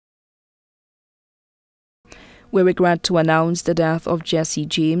We regret to announce the death of Jesse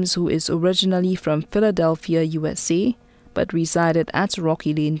James, who is originally from Philadelphia, USA, but resided at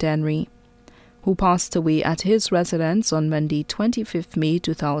Rocky Lane, Dennery, who passed away at his residence on Monday, 25th May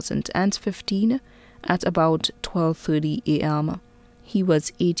 2015 at about 12:30 a.m. He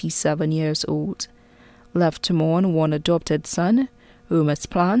was 87 years old. Left to mourn one adopted son, Hermes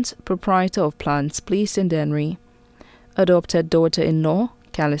Plant, proprietor of Plant's Place in Dennery. Adopted daughter-in-law,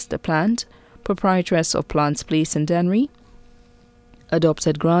 Callista Plant, proprietress of Plant's Place in Dennery.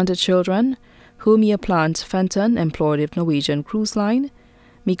 Adopted grandchildren, Hermia Plant Fenton, employed of Norwegian Cruise Line.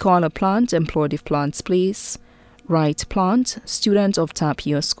 Mikaela Plant, employed of Plant's Place. Wright Plant, student of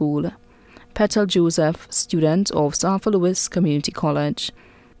Tapia School. Petal Joseph, student of South Louis Community College.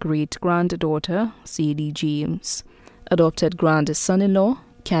 Great-granddaughter, Sadie James. Adopted grandson-in-law,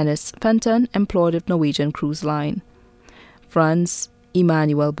 Kenneth Fenton, employed of Norwegian Cruise Line. Franz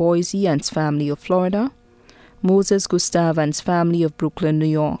Emmanuel Boise and his family of Florida. Moses Gustav and his family of Brooklyn, New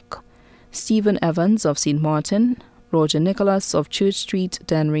York. Stephen Evans of St. Martin. Roger Nicholas of Church Street,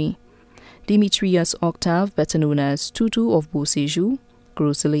 Dennery. Demetrius Octave, better known as Tutu of Beauséjour,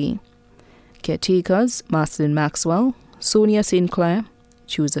 Grosley. Caretakers, Marcelin Maxwell, Sonia St. Clair,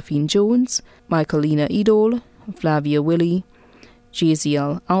 Josephine Jones, Michaelina Idol, Flavia Willie,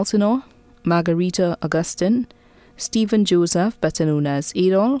 Jaziel Altinor, Margarita Augustine, Stephen Joseph, better known as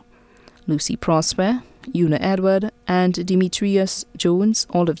Adol, Lucy Prosper, Una Edward, and Demetrius Jones,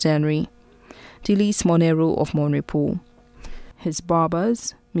 all of Dennery. Delise Monero of Monrepo. His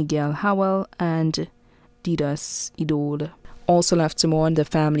barbers, Miguel Howell and Didas Idol. Also left to mourn the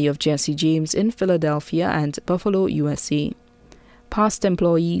family of Jesse James in Philadelphia and Buffalo, USA. Past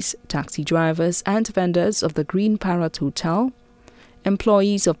employees, taxi drivers, and vendors of the Green Parrot Hotel.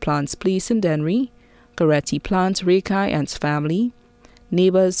 Employees of Plant's Place in Dennery. Goretti Plant, Rekai and his family.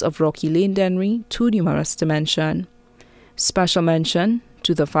 Neighbors of Rocky Lane, Dennery, too numerous to mention. Special mention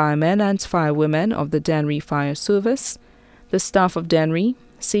to the firemen and firewomen of the Dennery Fire Service, the staff of Dennery,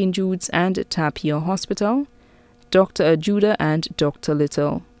 St. Jude's and Tapia Hospital, Dr. Ajuda and Dr.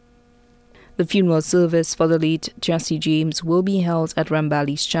 Little. The funeral service for the late Jesse James will be held at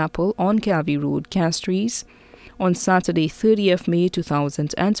Ramballi's Chapel on Calvary Road, Castries, on Saturday, 30th May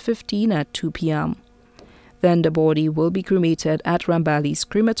 2015 at 2 p.m. Then the body will be cremated at Ramballi's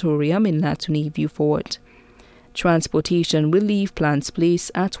Crematorium in Latony, Vieux Fort. Transportation will leave Plant's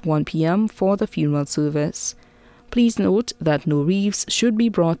Place at 1 p.m. for the funeral service. Please note that no wreaths should be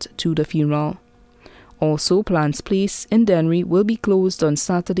brought to the funeral. Also, Plant's Place in Dennery will be closed on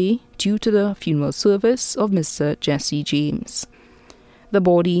Saturday due to the funeral service of Mr. Jesse James. The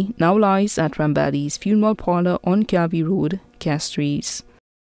body now lies at Ramballi's Funeral Parlor on Calvary Road, Castries.